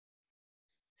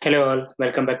Hello all,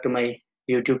 welcome back to my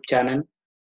YouTube channel.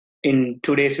 In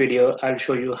today's video, I'll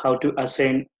show you how to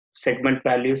assign segment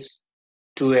values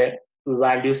to a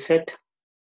value set.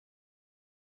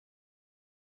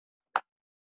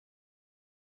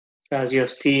 As you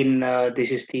have seen, this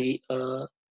is the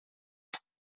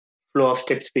flow of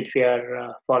steps which we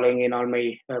are following in all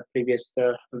my previous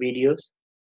videos.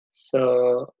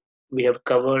 So we have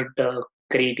covered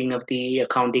creating of the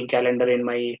accounting calendar in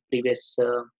my previous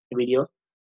video.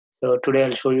 So today I'll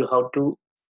show you how to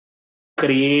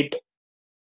create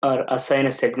or assign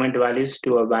a segment values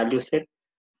to a value set.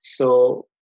 So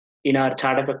in our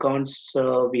chart of accounts,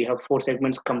 we have four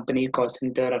segments: company, cost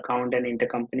center, account, and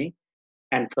intercompany.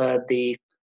 And for the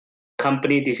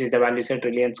company, this is the value set: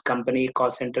 Reliance company.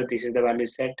 Cost center, this is the value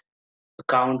set;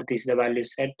 account, this is the value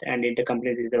set; and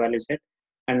intercompany, this is the value set.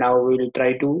 And now we'll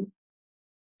try to,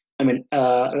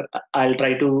 I'll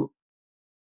try to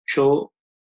show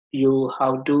you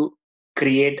how to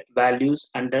create values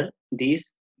under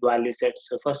these value sets.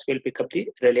 So first we'll pick up the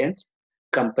Reliance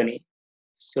company.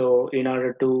 So in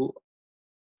order to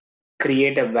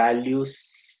create a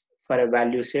values for a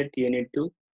value set, you need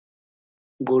to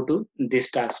go to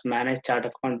this task: manage chart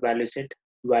account value set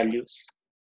values.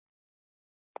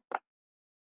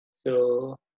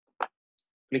 So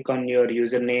click on your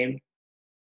username,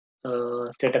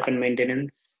 setup and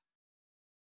maintenance,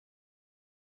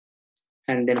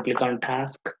 and then click on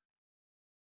task,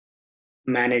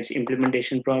 manage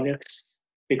implementation projects,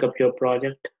 pick up your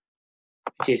project,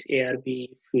 which is ARB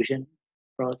Fusion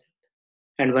project.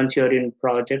 And once you're in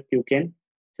project, you can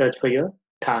search for your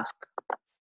task.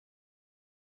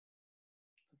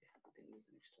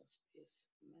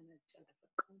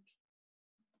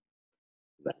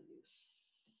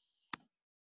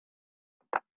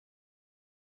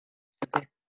 Okay,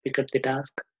 pick up the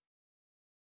task,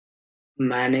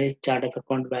 manage chart of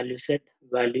account value set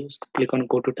values, click on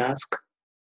go to task,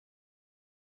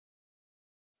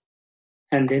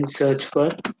 and then search for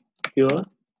your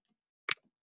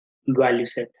value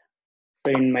set.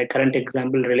 So in my current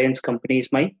example, Reliance company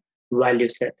is my value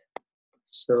set.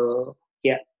 So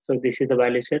yeah, so this is the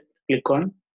value set. Click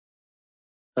on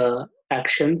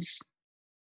actions,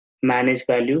 manage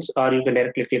values, or you can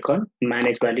directly click on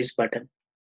manage values button.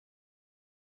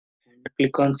 And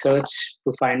click on search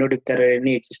to find out if there are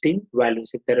any existing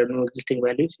values. If there are no existing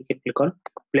values, you can click on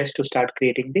plus to start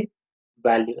creating the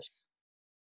values.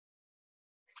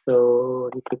 So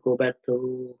if you go back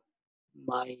to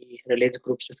my Reliance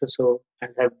group structure, so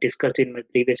as I've discussed in my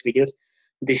previous videos,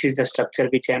 this is the structure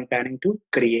which I'm planning to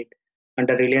create.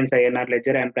 Under Reliance INR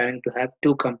ledger, I'm planning to have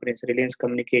two companies: Reliance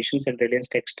Communications and Reliance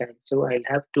Textiles. So I'll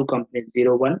have two companies,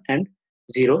 01 and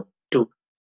 02.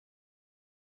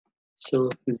 So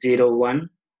 01,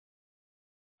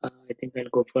 I think I'll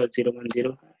go for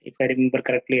 010. If I remember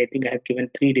correctly, I think I have given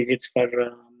 3 digits for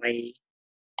my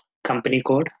company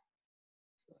code.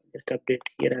 So I'll just update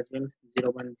here as well: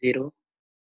 010,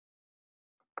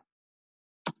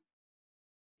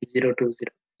 020.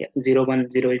 Yeah, 010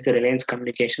 is the Reliance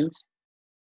Communications.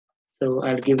 So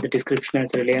I'll give the description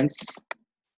as Reliance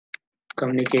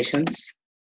Communications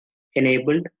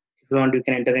enabled. If you want, you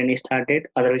can enter any start date.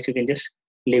 Otherwise, you can just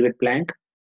leave it blank.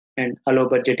 And allow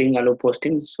budgeting, allow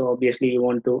posting. So obviously, you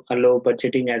want to allow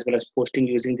budgeting as well as posting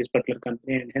using this particular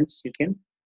company, and hence you can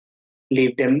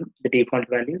leave them the default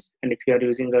values. And if you are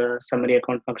using a summary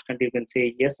account functionality, you can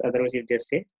say yes. Otherwise, you just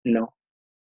say no.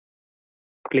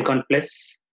 Click on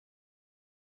plus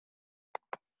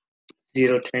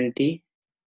 020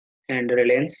 and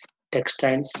Reliance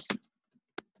Textiles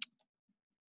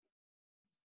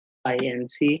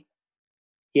INC.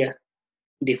 Yeah,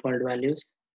 default values.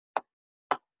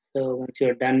 So once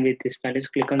you're done with these values,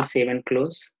 click on save and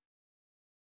close.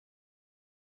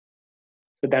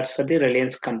 So that's for the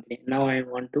Reliance company. Now I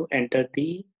want to enter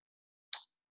the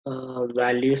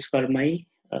values for my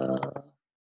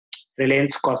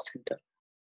Reliance cost center.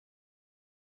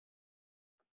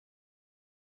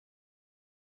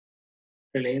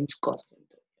 Reliance cost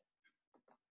center.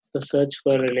 So search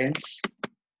for Reliance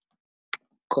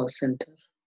cost center.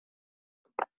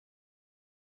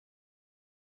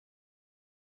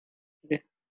 Okay.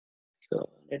 So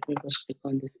let me just click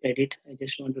on this edit. I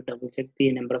just want to double check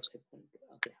the number of segments.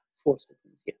 Okay, 4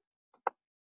 segments here.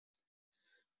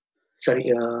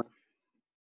 Sorry,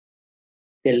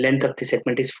 the length of the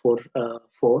segment is 4.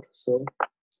 So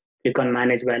click on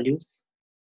manage values,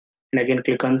 and again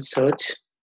click on search.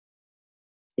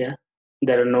 Yeah,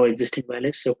 there are no existing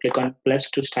values. So click on plus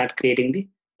to start creating the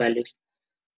values.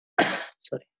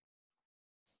 Sorry.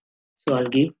 So I'll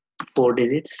give 4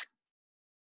 digits,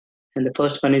 and the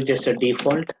first one is just a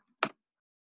default.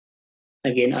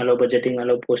 Again, allow budgeting,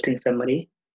 allow posting summary.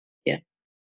 Yeah.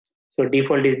 So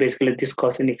default is basically this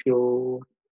cost center.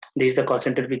 This is the cost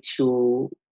center which you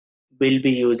will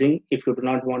be using if you do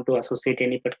not want to associate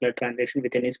any particular transaction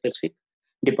with any specific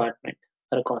department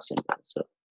or cost center. So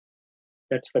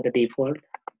that's for the default.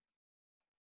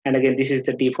 And again, this is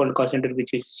the default cost center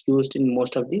which is used in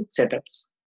most of the setups.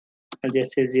 I'll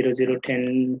just say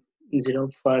 0010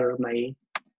 for my,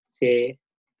 say,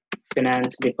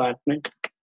 finance department,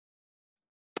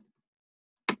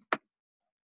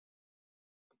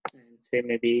 and say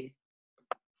maybe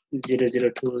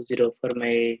 0020 for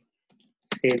my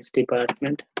sales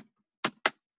department,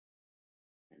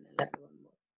 and I'll add one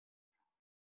more,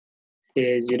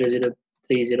 say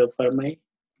 0030 for my,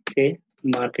 say,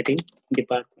 marketing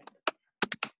department.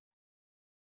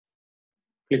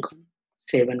 Click on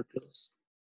save and close.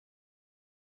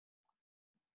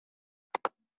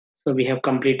 So we have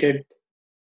completed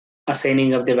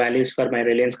assigning of the values for my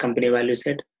Reliance company value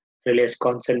set, Reliance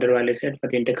cost center value set, for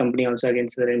the intercompany also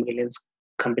against the Reliance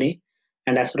company.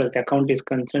 And as far as the account is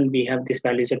concerned, we have this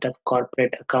value set of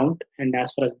corporate account. And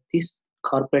as far as this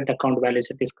corporate account value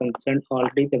set is concerned,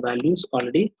 already the values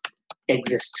already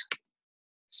exist.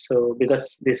 So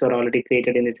because these were already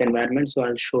created in this environment, so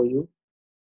I'll show you.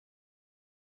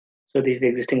 So this is the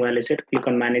existing value set. Click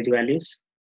on manage values.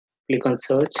 Click on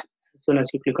search. As soon as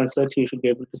you click on search, you should be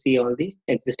able to see all the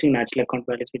existing natural account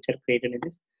values which are created in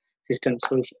this system.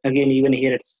 So again, even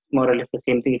here it's more or less the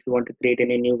same thing. If you want to create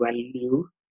any new value,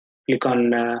 click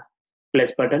on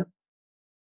plus button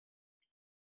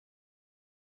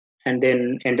and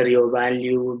then enter your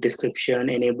value, description,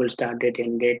 enable start date,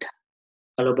 end date,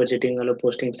 allow budgeting, allow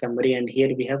posting summary. And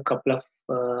here we have a couple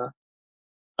of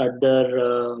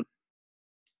other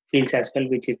fields as well,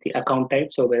 which is the account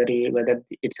type. So whether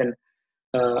it's an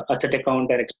asset account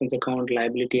or expense account,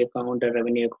 liability account or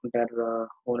revenue account or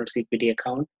owner's equity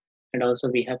account. And also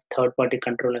we have third party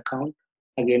control account.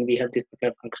 Again, we have this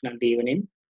particular functionality even in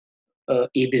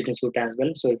e-business suite as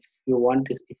well. So if you want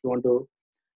to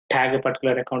tag a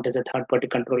particular account as a third party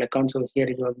control account, so here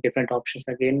you have different options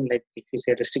again. Like if you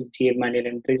say restrict GL manual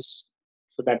entries,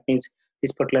 so that means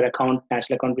this particular account,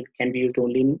 national account, can be used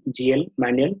only in GL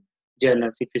manual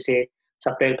journals. If you say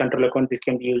supplier control account, this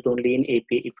can be used only in AP.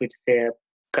 If it's a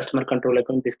customer control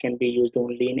account, this can be used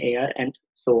only in AR, and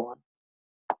so on.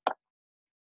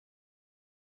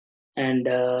 And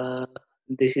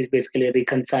this is basically a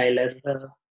reconciler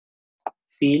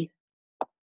field.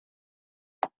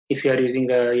 If you are using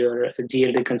your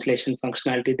GL reconciliation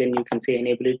functionality, then you can say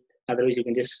enable it. Otherwise, you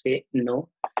can just say no.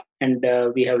 And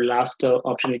we have last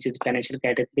option, which is financial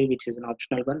category, which is an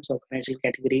optional one. So financial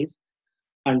category is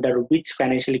under which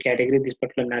financial category this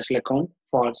particular national account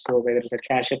falls. So whether it's a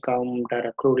cash account or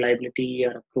accrued liability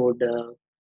or accrued.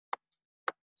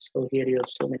 So here you have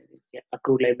so many things. Yeah,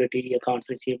 accrued liability, accounts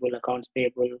receivable, accounts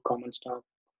payable, common stock,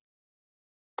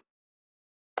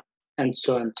 and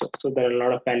so on. So there are a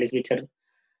lot of values which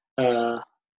are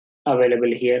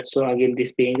available here. So again,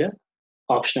 this being a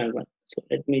optional one. So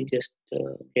let me just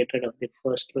get rid of the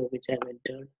first row which I've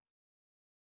entered.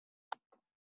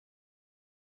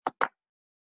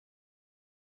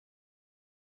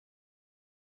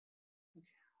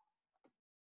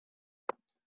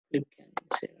 Click and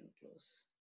save and close.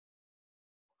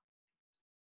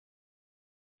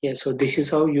 Yeah, so this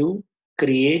is how you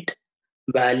create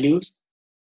values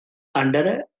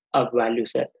under a value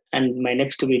set. And my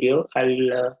next video,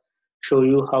 I'll show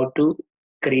you how to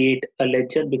create a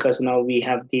ledger, because now we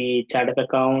have the chart of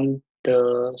account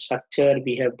structure,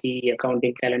 we have the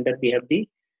accounting calendar, we have the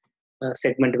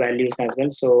segment values as well.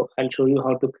 So I'll show you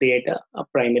how to create a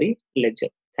primary ledger.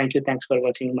 Thank you. Thanks for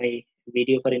watching my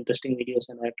video. For interesting videos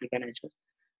on Oracle Financials,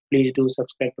 please do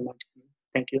subscribe to my channel.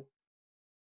 Thank you.